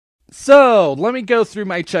So, let me go through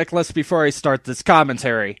my checklist before I start this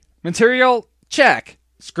commentary. Material? Check.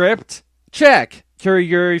 Script? Check.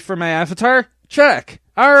 Kuriguri for my avatar? Check.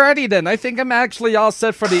 Alrighty then, I think I'm actually all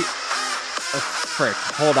set for the... Oh, frick.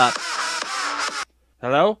 Hold up.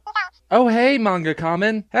 Hello? Oh, hey,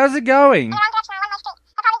 MangaKamen. How's it going?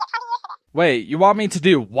 Wait, you want me to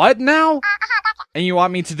do what now? And you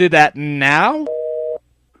want me to do that now?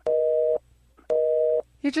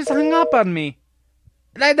 He just hung up on me.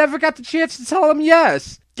 And I never got the chance to tell him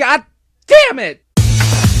yes. God damn it!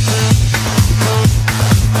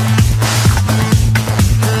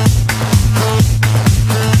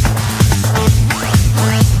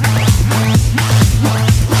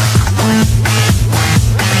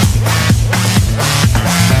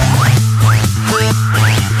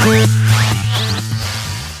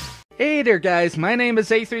 Hey there guys, my name is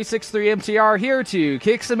A363MTR here to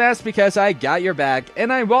kick some ass because I got your back,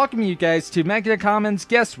 and I welcome you guys to MangaKamen's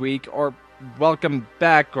guest week, or welcome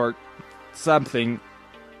back, or something.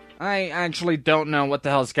 I actually don't know what the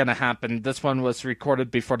hell's gonna happen. This one was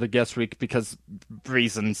recorded before the guest week because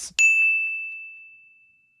reasons.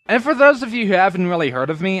 And for those of you who haven't really heard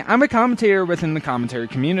of me, I'm a commentator within the commentary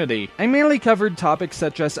community. I mainly covered topics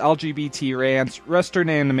such as LGBT rants, Western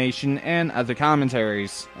animation, and other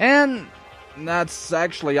commentaries. And that's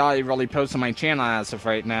actually all I really post on my channel as of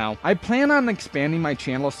right now. I plan on expanding my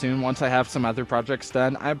channel soon once I have some other projects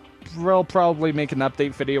done. I will probably make an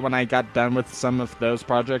update video when I got done with some of those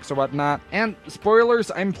projects or whatnot. And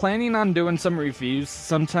spoilers, I'm planning on doing some reviews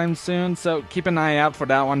sometime soon, so keep an eye out for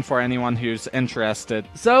that one for anyone who's interested.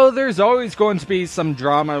 So there's always going to be some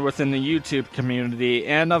drama within the YouTube community,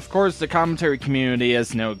 and of course the commentary community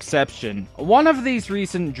is no exception. One of these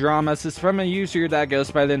recent dramas is from a user that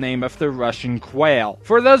goes by the name of the Russian Quail.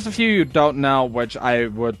 For those of you who don't know, which I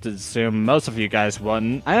would assume most of you guys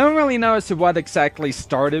wouldn't, I don't really know as to what exactly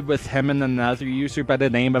started with him and another user by the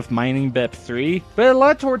name of MiningBip3, but it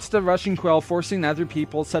led towards the Russian Quail forcing other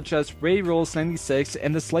people such as RayRules96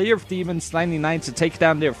 and the Slayer of Demons 99 to take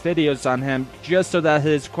down their videos on him just so that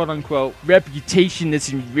his quote-unquote reputation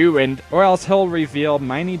isn't ruined, or else he'll reveal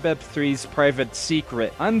MiningBip3's private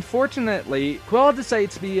secret. Unfortunately, Quail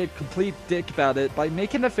decided to be a complete dick about it by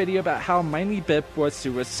making a video about how MiningBip was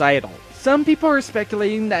suicidal. Some people are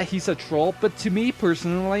speculating that he's a troll, but to me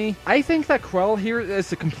personally, I think that Quell here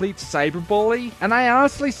is a complete cyberbully, and I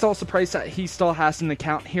honestly still surprised that he still has an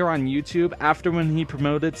account here on YouTube after when he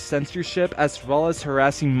promoted censorship as well as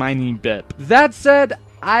harassing MiningBip. That said,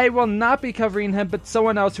 I will not be covering him, but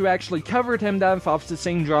someone else who actually covered him that involves the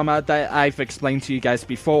same drama that I've explained to you guys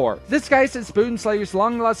before. This guy is Spoon Slayer's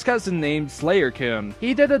long-lost cousin named SlayerCoon.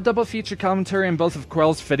 He did a double feature commentary in both of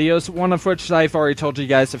Quell's videos, one of which I've already told you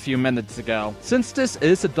guys a few minutes ago. Since this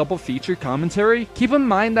is a double feature commentary, keep in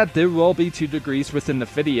mind that there will be 2 degrees within the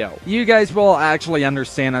video. You guys will actually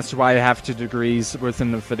understand as to why I have 2 degrees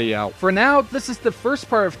within the video. For now, this is the first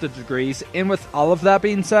part of the degrees, and with all of that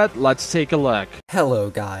being said, let's take a look.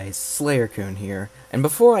 Hello guys, SlayerCoon here, and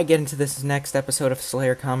before I get into this next episode of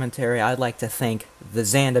Slayer Commentary, I'd like to thank the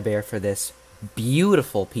Xanda Bear for this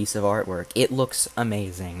beautiful piece of artwork. It looks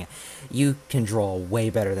amazing. You can draw way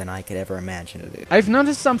better than I could ever imagine to do. I've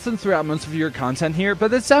noticed something throughout most of your content here,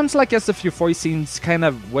 but it sounds like as if your voice seems kind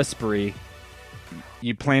of whispery.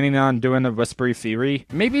 You planning on doing a whispery theory?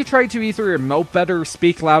 Maybe try to either emote better,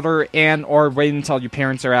 speak louder, and or wait until your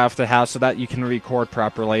parents are out of the house so that you can record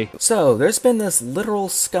properly. So, there's been this literal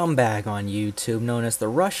scumbag on YouTube known as the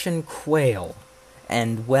Russian Quail.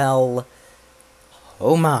 And well,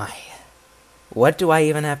 oh my. What do I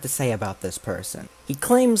even have to say about this person? He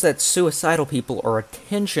claims that suicidal people are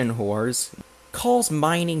attention whores, calls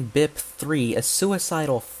MiningBip3 a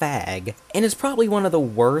suicidal fag, and is probably one of the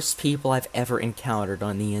worst people I've ever encountered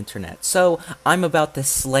on the internet. So, I'm about to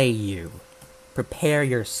slay you. Prepare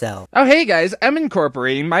yourself. Oh hey guys, I'm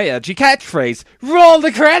incorporating my edgy catchphrase. Roll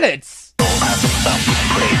the credits!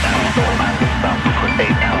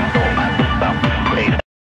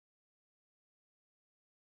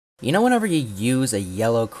 You know whenever you use a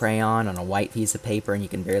yellow crayon on a white piece of paper and you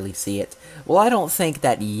can barely see it? Well, I don't think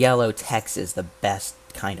that yellow text is the best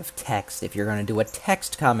kind of text if you're going to do a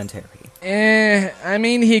text commentary. I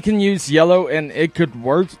mean, he can use yellow and it could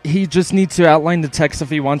work. He just needs to outline the text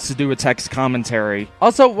if he wants to do a text commentary.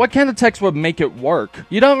 Also, what kind of text would make it work?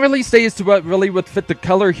 You don't really say as to what really would fit the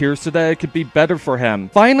color here so that it could be better for him.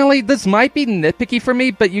 Finally, this might be nitpicky for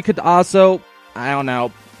me, but you could also, I don't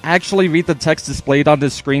know, actually read the text displayed on the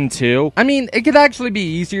screen too. I mean, it could actually be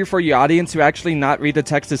easier for your audience to actually not read the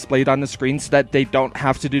text displayed on the screen so that they don't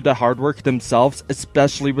have to do the hard work themselves,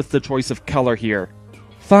 especially with the choice of color here.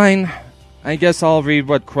 Fine. I guess I'll read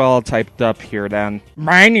what Krell typed up here then.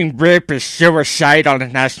 Mining Rip is suicidal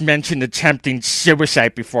and has mentioned attempting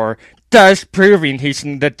suicide before, thus proving he's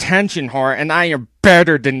an attention whore and I am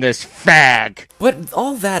better than this fag. But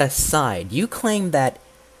all that aside, you claim that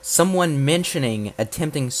someone mentioning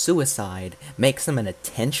attempting suicide makes them an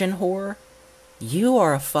attention whore? You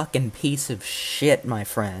are a fucking piece of shit, my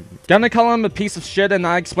friend. Gonna call him a piece of shit and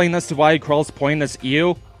I explain as to why Krell's point is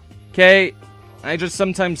you? Okay, I just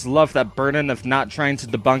sometimes love that burden of not trying to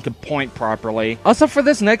debunk a point properly. Also, for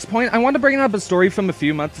this next point, I want to bring up a story from a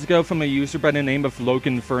few months ago from a user by the name of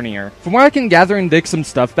Logan Fernier. From what I can gather and dig some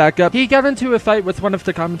stuff back up, he got into a fight with one of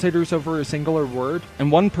the commentators over a singular word,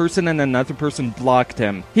 and one person and another person blocked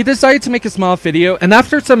him. He decided to make a small video, and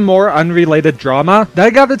after some more unrelated drama,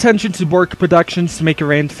 that got attention to Bork Productions to make a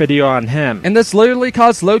rant video on him. And this literally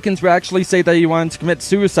caused Logan to actually say that he wanted to commit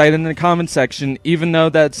suicide in the comment section, even though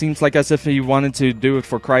that seems like as if he wanted to do it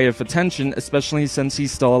for cry of attention, especially since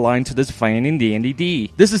he's still aligned to this fan in D&D.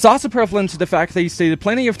 This is also prevalent to the fact that he stated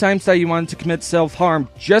plenty of times that he wanted to commit self-harm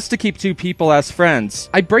just to keep two people as friends.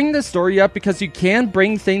 I bring this story up because you can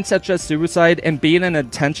bring things such as suicide and being an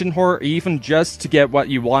attention whore even just to get what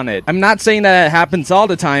you wanted. I'm not saying that it happens all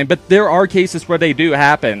the time, but there are cases where they do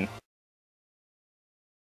happen.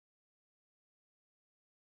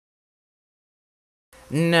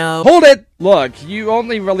 No. Hold it! Look, you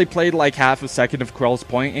only really played like half a second of Krell's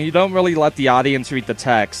point, and you don't really let the audience read the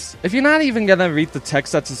text. If you're not even gonna read the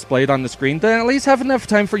text that's displayed on the screen, then at least have enough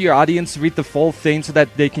time for your audience to read the full thing so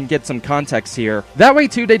that they can get some context here. That way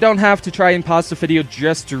too, they don't have to try and pause the video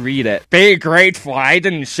just to read it. Be grateful I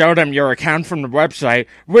didn't show them your account from the website,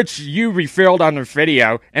 which you refilled on the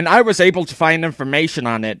video, and I was able to find information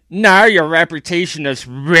on it. Now your reputation is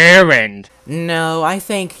ruined. No, I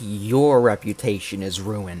think your reputation is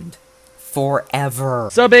ruined. Forever.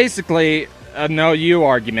 So basically, a no you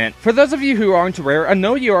argument. For those of you who aren't aware, a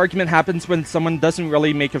no you argument happens when someone doesn't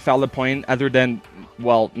really make a valid point other than,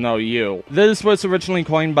 well, no you. This was originally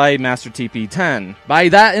coined by Master TP10. By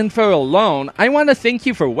that info alone, I want to thank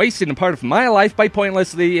you for wasting a part of my life by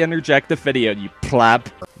pointlessly interject the video, you pleb.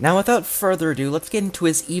 Now without further ado, let's get into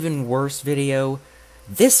his even worse video.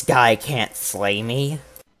 This guy can't slay me.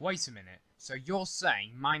 Wait a minute. So you're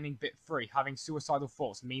saying mining bit 3 having suicidal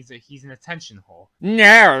thoughts means that he's an attention whore?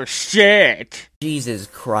 No shit! Jesus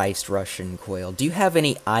Christ, Russian Quail, do you have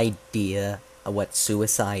any idea of what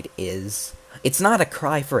suicide is? It's not a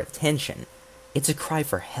cry for attention, it's a cry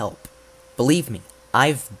for help. Believe me,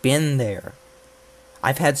 I've been there.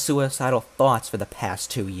 I've had suicidal thoughts for the past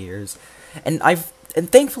 2 years, and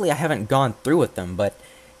thankfully I haven't gone through with them, but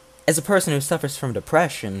as a person who suffers from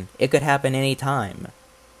depression, it could happen any time.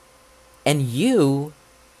 And you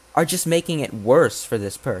are just making it worse for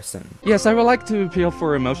this person. Yes, I would like to appeal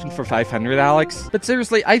for a motion for 500, Alex. But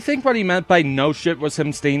seriously, I think what he meant by no shit was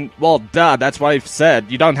him saying, well, duh, that's what I've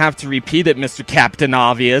said. You don't have to repeat it, Mr. Captain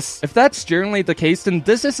Obvious. If that's generally the case, then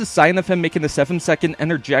this is a sign of him making a 7-second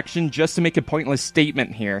interjection just to make a pointless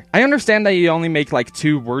statement here. I understand that you only make like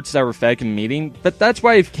 2 words that were fake in meeting, but that's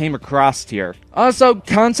what I've came across here. Also,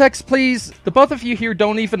 context please. The both of you here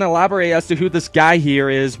don't even elaborate as to who this guy here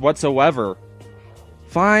is whatsoever.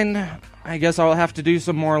 Fine, I guess I'll have to do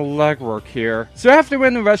some more legwork here. So after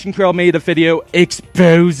when the Russian Krell made a video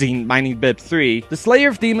exposing Mining Bit 3, the Slayer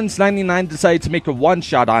of Demons 99 decided to make a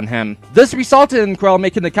one-shot on him. This resulted in Krell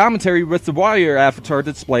making the commentary with the warrior avatar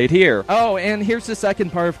displayed here. Oh, and here's the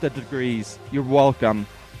second part of the degrees. You're welcome.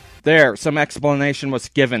 There, some explanation was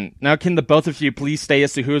given. Now can the both of you please stay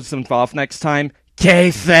as to who's involved next time?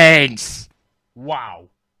 Okay, thanks! Wow.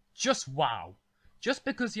 Just wow. Just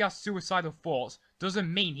because he has suicidal thoughts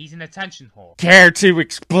doesn't mean he's an attention whore. Care to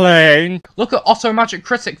explain? Look at Otto Magic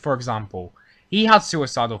Critic, for example. He had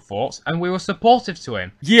suicidal thoughts, and we were supportive to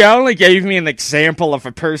him. You only gave me an example of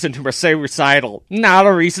a person who was suicidal, not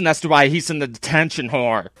a reason as to why he's an attention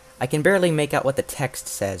whore. I can barely make out what the text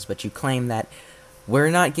says, but you claim that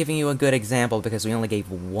we're not giving you a good example because we only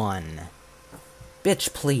gave one.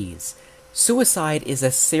 Bitch, please. Suicide is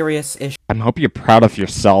a serious issue. I hope you're proud of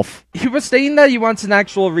yourself. He was stating that he wants an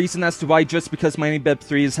actual reason as to why just because Mining Bit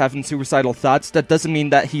 3 is having suicidal thoughts, that doesn't mean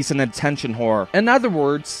that he's an attention whore. In other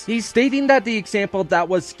words, he's stating that the example that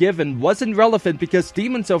was given wasn't relevant because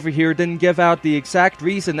Demons over here didn't give out the exact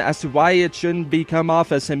reason as to why it shouldn't be come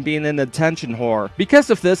off as him being an attention whore. Because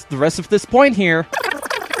of this, the rest of this point here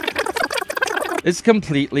is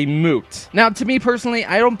completely moot. Now, to me personally,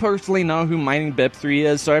 I don't personally know who Mining Bip 3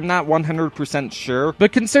 is, so I'm not 100% sure,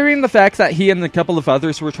 but considering the fact that he and a couple of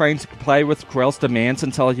others were trying to comply with Quail's demands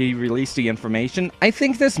until he released the information, I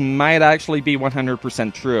think this might actually be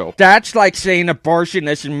 100% true. That's like saying abortion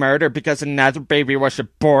isn't murder because another baby was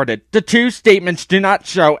aborted. The two statements do not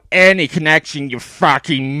show any connection, you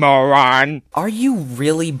fucking moron. Are you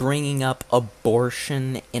really bringing up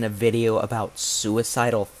abortion in a video about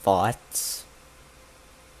suicidal thoughts?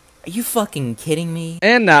 Are you fucking kidding me?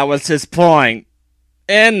 And that was his point.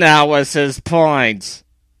 God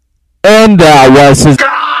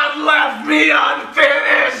left me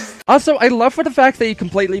unfinished! Also, I love for the fact that he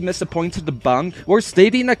completely missed a point to debunk, where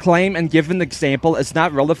stating a claim and give an example is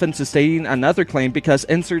not relevant to stating another claim because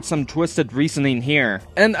insert some twisted reasoning here.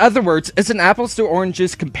 In other words, it's an apples to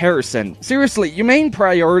oranges comparison. Seriously, your main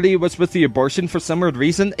priority was with the abortion for some weird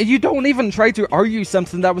reason, and you don't even try to argue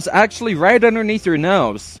something that was actually right underneath your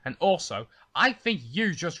nose. And also, I think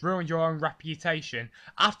you just ruined your own reputation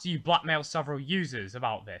after you blackmailed several users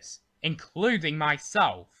about this, including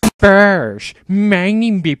myself. First,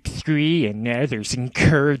 Mining Bip 3 and others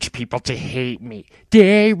encourage people to hate me.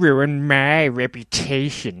 They ruin my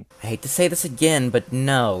reputation. I hate to say this again, but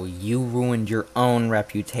no, you ruined your own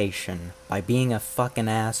reputation by being a fucking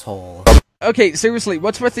asshole. Okay, seriously,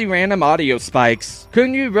 what's with the random audio spikes?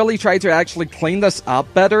 Couldn't you really try to actually clean this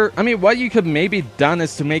up better? I mean, what you could maybe done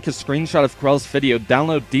is to make a screenshot of Quell's video,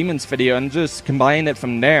 download Demon's video, and just combine it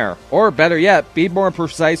from there. Or better yet, be more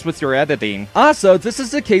precise with your editing. Also, this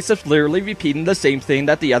is a case of literally repeating the same thing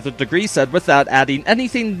that the other degree said without adding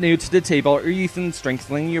anything new to the table or even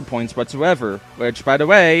strengthening your points whatsoever. Which, by the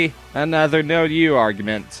way, another no you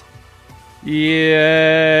argument.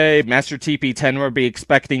 Yay! Master TP10 will be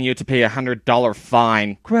expecting you to pay $100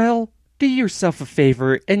 fine. Quell, do yourself a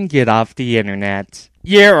favor and get off the internet.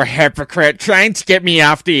 You're a hypocrite trying to get me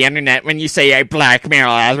off the internet when you say I blackmail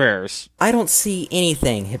others. I don't see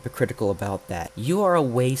anything hypocritical about that. You are a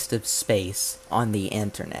waste of space on the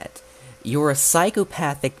internet. You're a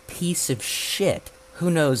psychopathic piece of shit who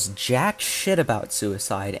knows jack shit about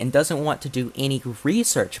suicide and doesn't want to do any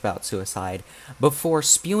research about suicide before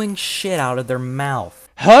spewing shit out of their mouth.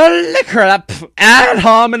 Holy crap! Ad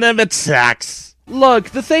hominem attacks! Look,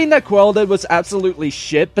 the thing that Quell did was absolutely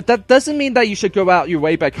shit, but that doesn't mean that you should go out your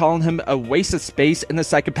way by calling him a waste of space and a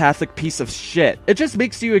psychopathic piece of shit. It just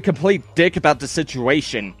makes you a complete dick about the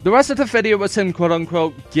situation. The rest of the video was him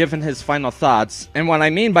quote-unquote giving his final thoughts, and what I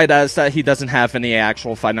mean by that is that he doesn't have any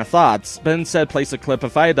actual final thoughts, but instead plays a clip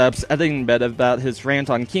of iDubbbz editing a bit about his rant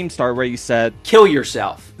on Keemstar where he said, "Kill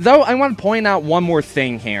yourself." Though I want to point out one more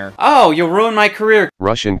thing here. Oh, you'll ruin my career.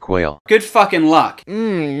 Russian Quail. Good fucking luck.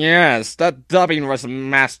 Yes, that dubbing was a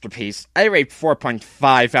masterpiece. I rate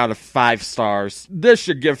 4.5 out of 5 stars. This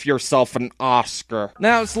should give yourself an Oscar.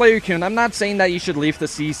 Now, SlayerCoon, I'm not saying that you should leave the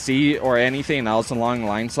CC or anything else along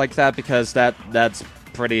lines like that, because that's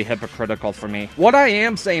pretty hypocritical for me. What I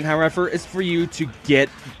am saying, however, is for you to get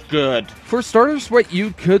good. For starters, what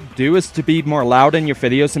you could do is to be more loud in your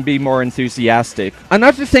videos and be more enthusiastic.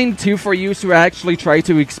 Another thing too for you is to actually try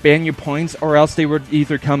to expand your points, or else they would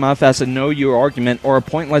either come off as a no-you argument or a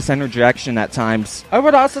pointless interjection at times. I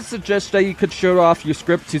would also suggest that you could show off your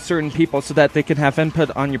script to certain people so that they can have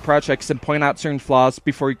input on your projects and point out certain flaws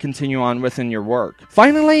before you continue on within your work.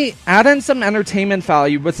 Finally, add in some entertainment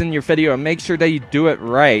value within your video and make sure that you do it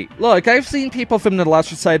right. Look, I've seen people from the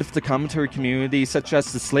lesser side of the commentary community, such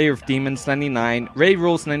as the Slayer of Demons 99, Ray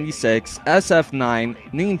Rules 96, SF9,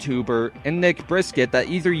 NeanTuber, and Nick Brisket that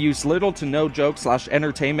either use little to no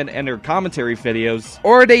joke/entertainment in their commentary videos,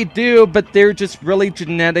 or they do, but they're just really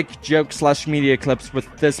genetic joke/media clips, with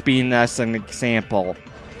this being as an example.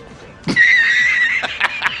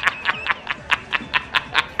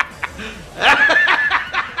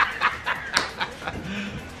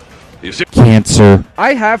 Cancer.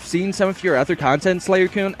 I have seen some of your other content,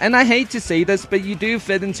 SlayerCoon, and I hate to say this, but you do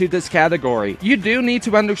fit into this category. You do need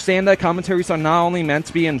to understand that commentaries are not only meant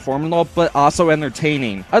to be informative, but also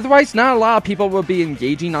entertaining. Otherwise, not a lot of people will be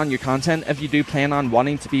engaging on your content if you do plan on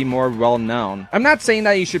wanting to be more well-known. I'm not saying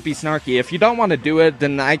that you should be snarky. If you don't want to do it,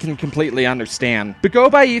 then I can completely understand. But go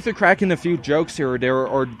by either cracking a few jokes here or there,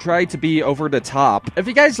 or try to be over the top. If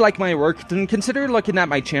you guys like my work, then consider looking at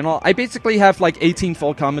my channel. I basically have like 18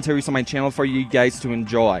 full commentaries on my channel for you guys to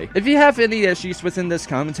enjoy. If you have any issues within this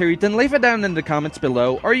commentary, then leave it down in the comments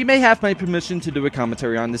below, or you may have my permission to do a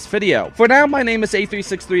commentary on this video. For now, my name is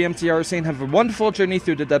A363MTR, saying have a wonderful journey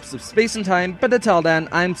through the depths of space and time, but until then,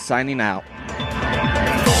 I'm signing out.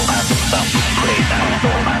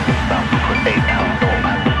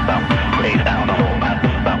 Lay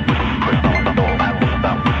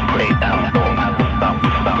down.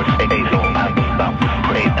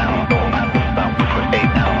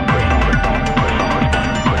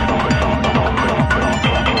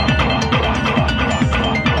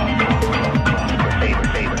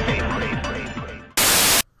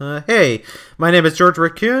 Hey, my name is George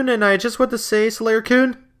Raccoon, and I just want to say,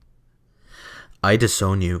 SlayerCoon, I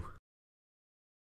disown you.